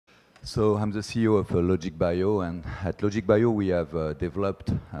So I'm the CEO of LogicBio, and at LogicBio we have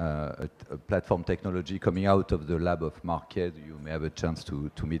developed a platform technology coming out of the lab of Marquet. You may have a chance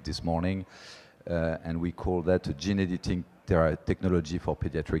to meet this morning, and we call that a gene editing technology for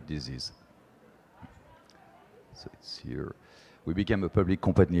pediatric disease. So it's here. We became a public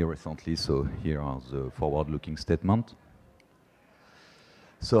company recently, so here are the forward-looking statements.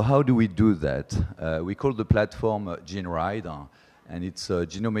 So how do we do that? We call the platform GeneRide, and it's a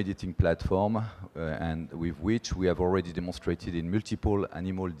genome editing platform, and with which we have already demonstrated in multiple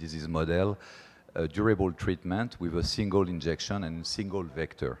animal disease models a durable treatment with a single injection and a single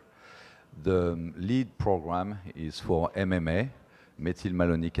vector. The lead program is for MMA,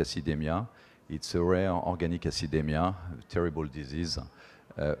 methylmalonic acidemia. It's a rare organic acidemia, a terrible disease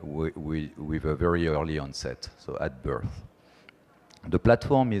with a very early onset, so at birth. The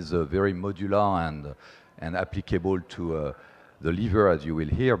platform is very modular and applicable to the liver, as you will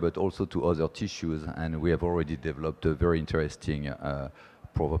hear, but also to other tissues, and we have already developed a very interesting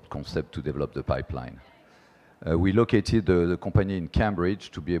proof of concept to develop the pipeline. We located the company in Cambridge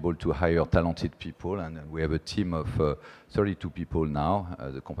to be able to hire talented people, and we have a team of 32 people now.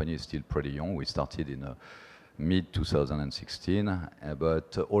 The company is still pretty young. We started in mid-2016,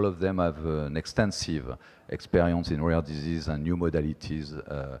 but all of them have an extensive experience in rare disease and new modalities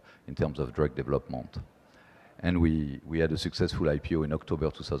in terms of drug development. And we had a successful IPO in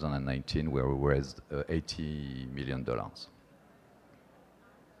October 2019 where we raised $80 million.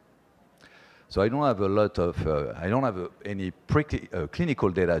 So I don't have a lot of, I don't have any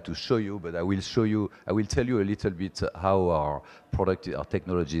clinical data to show you, but I will tell you a little bit how our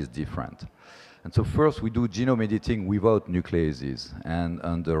technology is different. And so first we do genome editing without nucleases. And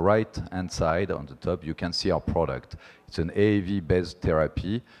on the right-hand side, on the top, you can see our product. It's an AAV-based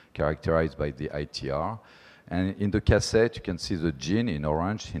therapy characterized by the ITR. And in the cassette, you can see the gene in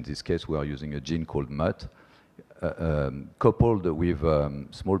orange. In this case, we are using a gene called MUT, coupled with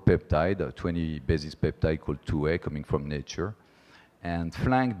small peptide, a 20 basis peptide called 2A coming from nature, and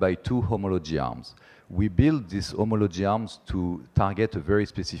flanked by two homology arms. We build these homology arms to target a very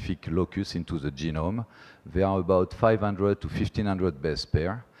specific locus into the genome. There are about 500 to 1,500 base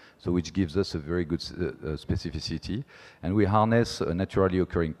pair, so which gives us a very good specificity. And we harness a naturally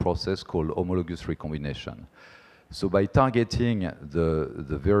occurring process called homologous recombination. So by targeting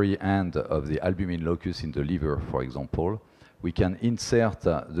the very end of the albumin locus in the liver, for example, we can insert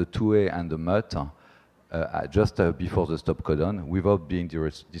the 2A and the MUT just before the stop codon without being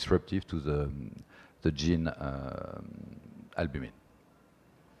disruptive to the gene albumin.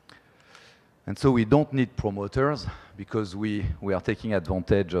 And so we don't need promoters because we are taking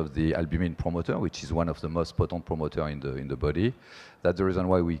advantage of the albumin promoter, which is one of the most potent promoters in the body. That's the reason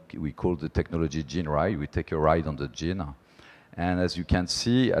why we call the technology GeneRide. We take a ride on the gene. And as you can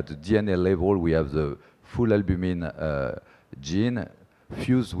see, at the DNA level, we have the full albumin gene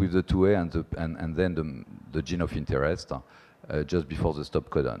fused with the 2A and then the gene of interest just before the stop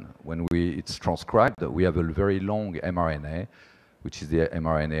codon. When it's transcribed, we have a very long mRNA, which is the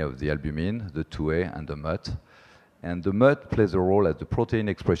mRNA of the albumin, the 2A, and the MUT. And the MUT plays a role at the protein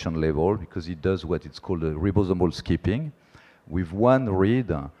expression level because it does what it's called a ribosomal skipping. With one read,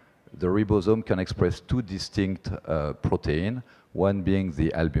 the ribosome can express two distinct proteins, one being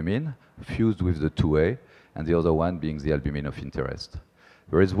the albumin fused with the 2A, and the other one being the albumin of interest.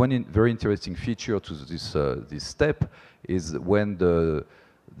 There is one very interesting feature to this step is when the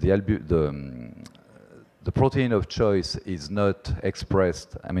protein of choice is not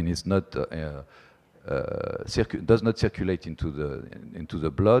expressed, I mean, it's not, does not circulate into the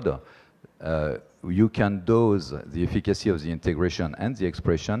blood, you can dose the efficacy of the integration and the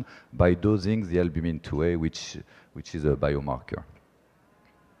expression by dosing the albumin 2A, which is a biomarker.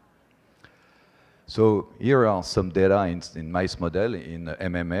 So here are some data in mice model in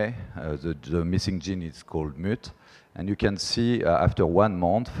MMA. The missing gene is called MUT. And you can see after 1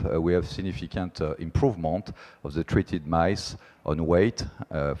 month, we have significant improvement of the treated mice on weight,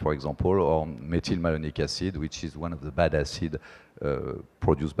 for example, or methylmalonic acid, which is one of the bad acids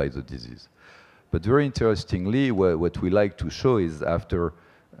produced by the disease. But very interestingly, what we like to show is after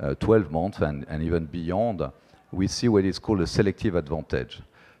 12 months and even beyond, we see what is called a selective advantage.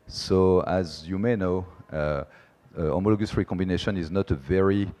 So as you may know, homologous recombination is not a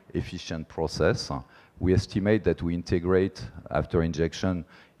very efficient process. We estimate that we integrate after injection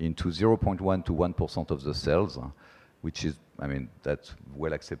into 0.1 to 1% of the cells, which is, I mean, that's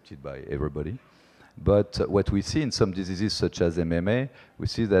well accepted by everybody. But what we see in some diseases such as MMA, we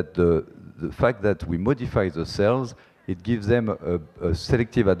see that the fact that we modify the cells, it gives them a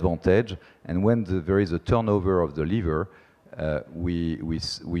selective advantage. And when there is a turnover of the liver,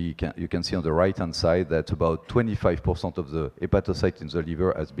 you can see on the right-hand side that about 25% of the hepatocyte in the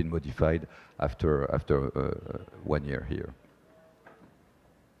liver has been modified after 1 year here.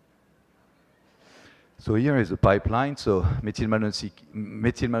 So here is the pipeline. So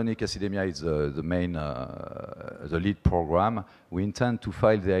methylmalonic acidemia is the main, the lead program. We intend to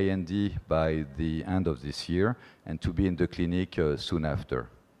file the IND by the end of this year and to be in the clinic soon after.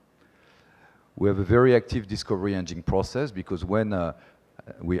 We have a very active discovery engine process because when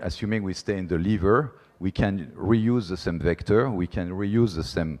assuming we stay in the liver, we can reuse the same vector, we can reuse the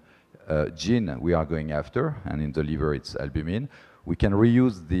same gene we are going after, and in the liver it's albumin. We can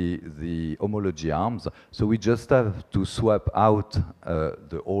reuse the homology arms, so we just have to swap out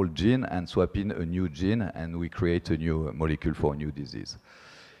the old gene and swap in a new gene, and we create a new molecule for a new disease.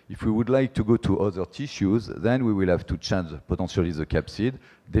 If we would like to go to other tissues, then we will have to change potentially the capsid,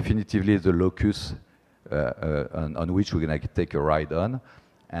 definitively the locus on which we're going to take a ride on,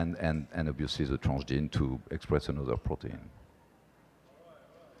 and obviously the transgene to express another protein.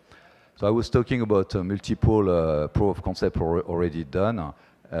 So I was talking about multiple proof of concept already done.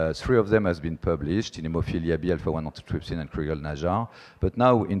 3 of them has been published in hemophilia B, alpha-1 antitrypsin, and Crigel-Najjar. But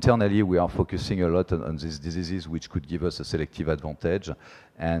now, internally, we are focusing a lot on these diseases which could give us a selective advantage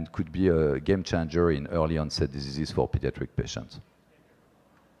and could be a game changer in early onset diseases for pediatric patients.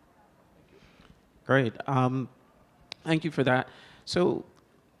 Great. Thank you for that. So,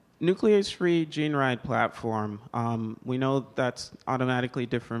 nuclease-free gene ride platform, we know that's automatically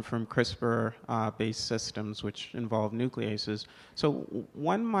different from CRISPR-based systems which involve nucleases. So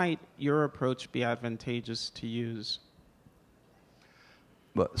when might your approach be advantageous to use?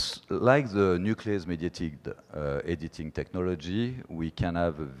 But like the nuclease-mediated editing technology, we can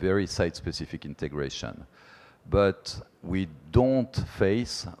have a very site-specific integration. But we don't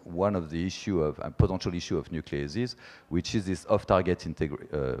face one of the potential issue of nucleases, which is this off-target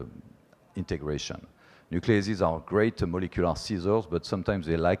integration. Nucleases are great molecular scissors, but sometimes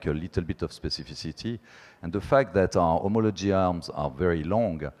they lack a little bit of specificity. And the fact that our homology arms are very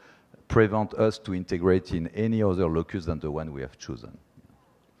long prevent us to integrate in any other locus than the one we have chosen.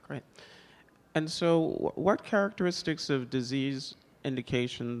 Great. And so what characteristics of disease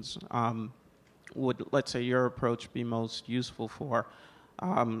indications would, let's say, your approach be most useful for?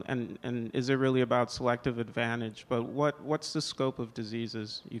 And is it really about selective advantage? But what's the scope of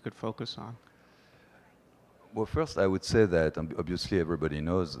diseases you could focus on? Well, first, I would say that obviously everybody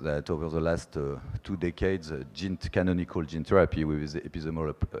knows that over the last 2 decades, canonical gene therapy with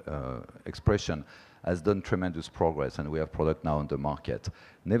episomal expression has done tremendous progress, and we have product now on the market.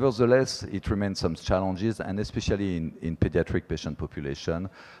 Nevertheless, it remains some challenges, and especially in pediatric patient population,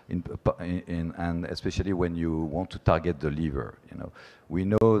 and especially when you want to target the liver. You know, we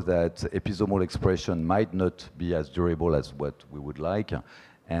know that episomal expression might not be as durable as what we would like,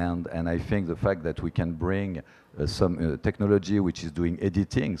 and I think the fact that we can bring some technology which is doing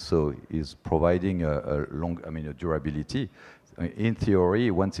editing, so is providing a durability. In theory,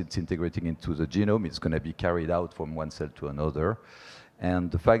 once it's integrating into the genome, it's going to be carried out from one cell to another.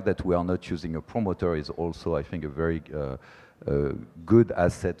 And the fact that we are not using a promoter is also, I think, a very good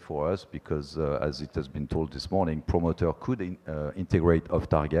asset for us because, as it has been told this morning, promoter could integrate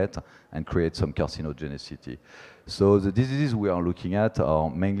off-target and create some carcinogenicity. So the diseases we are looking at are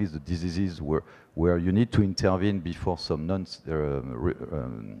mainly the diseases where you need to intervene before some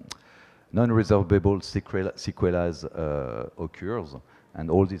non-resolvable sequelae occurs, and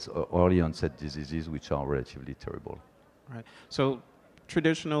all these early onset diseases which are relatively terrible. Right. So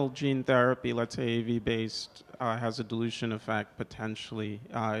traditional gene therapy, let's say AAV-based, has a dilution effect potentially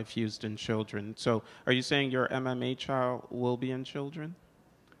if used in children. So are you saying your MMA trial will be in children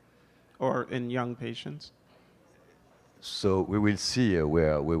or in young patients? So we will see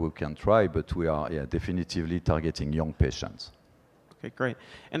where we can try, but we are definitively targeting young patients. Okay, great.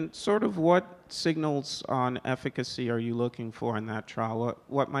 And sort of what signals on efficacy are you looking for in that trial?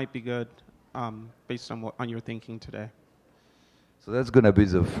 What might be good based on your thinking today? So that's going to be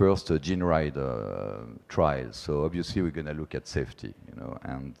the first gene ride trial. So obviously we're going to look at safety,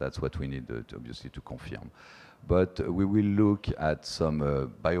 and that's what we need obviously to confirm. But we will look at some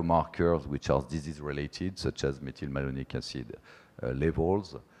biomarkers which are disease-related, such as methylmalonic acid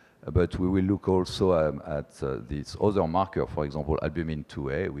levels. But we will look also at this other marker, for example, albumin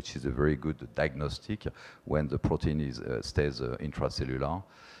 2A, which is a very good diagnostic when the protein stays intracellular.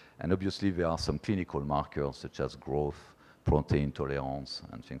 And obviously there are some clinical markers such as growth, protein tolerance,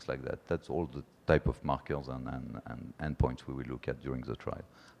 and things like that. That's all the type of markers and endpoints we will look at during the trial,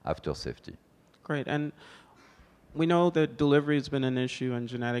 after safety. Great. And We know that delivery has been an issue in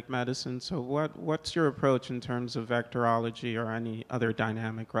genetic medicine, so what's your approach in terms of vectorology or any other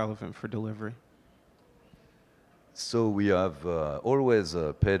dynamic relevant for delivery? So we have always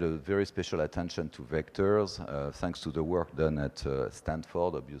paid a very special attention to vectors, thanks to the work done at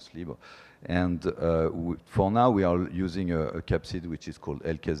Stanford, obviously. And for now, we are using a capsid which is called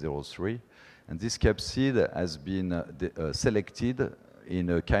LK03. And this capsid has been selected in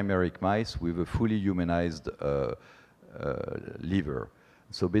a chimeric mice with a fully humanized liver.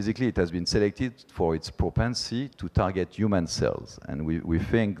 So basically, it has been selected for its propensity to target human cells. And we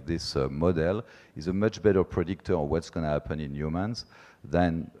think this model is a much better predictor of what's going to happen in humans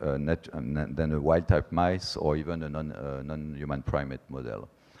than a wild-type mice or even a non-human primate model.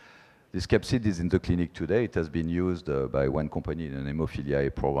 This capsid is in the clinic today. It has been used by one company in an hemophilia A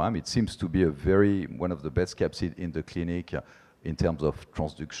program. It seems to be one of the best capsid in the clinic in terms of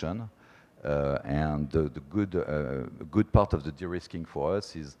transduction. And the good part of the de-risking for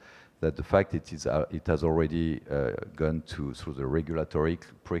us is that the fact it has already gone through the regulatory,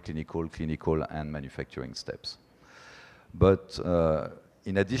 preclinical, clinical, and manufacturing steps. But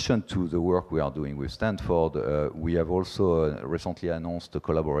in addition to the work we are doing with Stanford, we have also recently announced a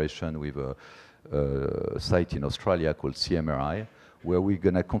collaboration with a site in Australia called CMRI, where we're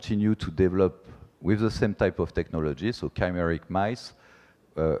going to continue to develop with the same type of technology, so chimeric mice,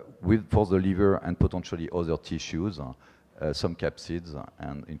 for the liver and potentially other tissues, some capsids,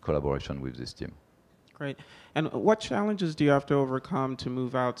 and in collaboration with this team. Great. And what challenges do you have to overcome to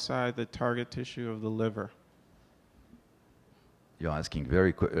move outside the target tissue of the liver? You're asking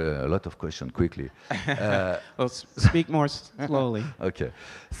a lot of questions quickly. Well, speak more slowly. Okay.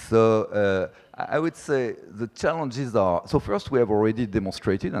 So I would say the challenges are, so first we have already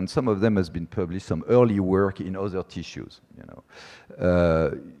demonstrated, and some of them has been published, some early work in other tissues.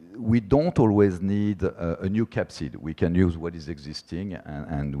 We don't always need a new capsid. We can use what is existing,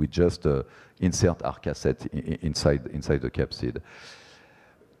 and we just insert our cassette inside the capsid.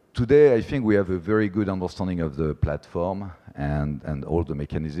 Today, I think we have a very good understanding of the platform and all the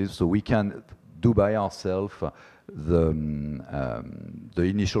mechanisms, so we can do by ourselves the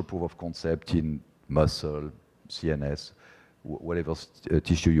initial proof of concept in muscle, CNS, whatever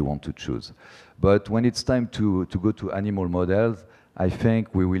tissue you want to choose. But when it's time to go to animal models, I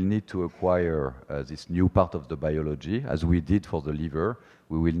think we will need to acquire this new part of the biology, as we did for the liver.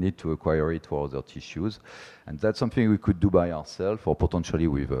 We will need to acquire it for other tissues. And that's something we could do by ourselves or potentially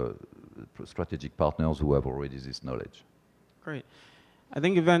with strategic partners who have already this knowledge. Great. I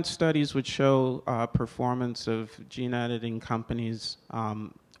think event studies would show performance of gene editing companies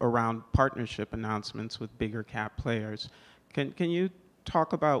around partnership announcements with bigger cap players. Can you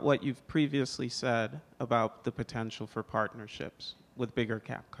talk about what you've previously said about the potential for partnerships with bigger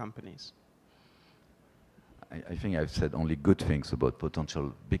cap companies? I think I've said only good things about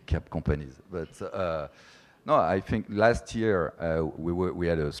potential big cap companies. But no, I think last year we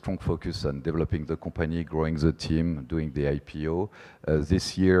had a strong focus on developing the company, growing the team, doing the IPO.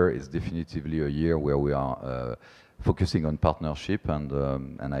 This year is definitively a year where we are focusing on partnership,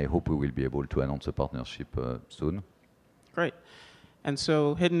 and I hope we will be able to announce a partnership soon. Great. And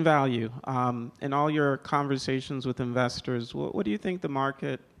so hidden value. In all your conversations with investors, what do you think the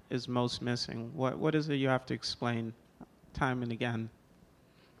market is most missing? What is it you have to explain time and again?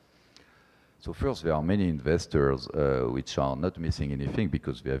 So first, there are many investors which are not missing anything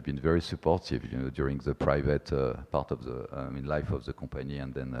because they have been very supportive, during the private part of the life of the company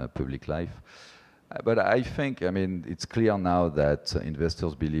and then public life. But I think, it's clear now that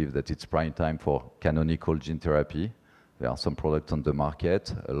investors believe that it's prime time for canonical gene therapy. There are some products on the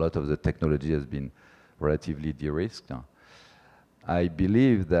market. A lot of the technology has been relatively de-risked. I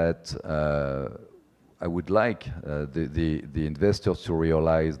believe that I would like the investors to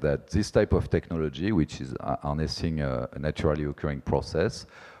realize that this type of technology, which is harnessing a naturally occurring process,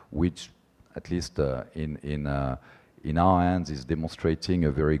 which at least in our hands is demonstrating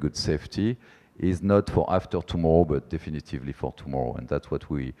a very good safety, is not for after tomorrow, but definitively for tomorrow. And that's what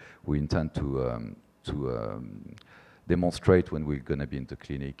we intend to demonstrate when we're going to be in the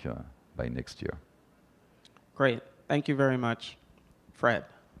clinic by next year. Great. Thank you very much, Fred.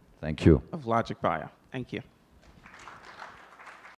 Thank you. Of LogicBio. Thank you.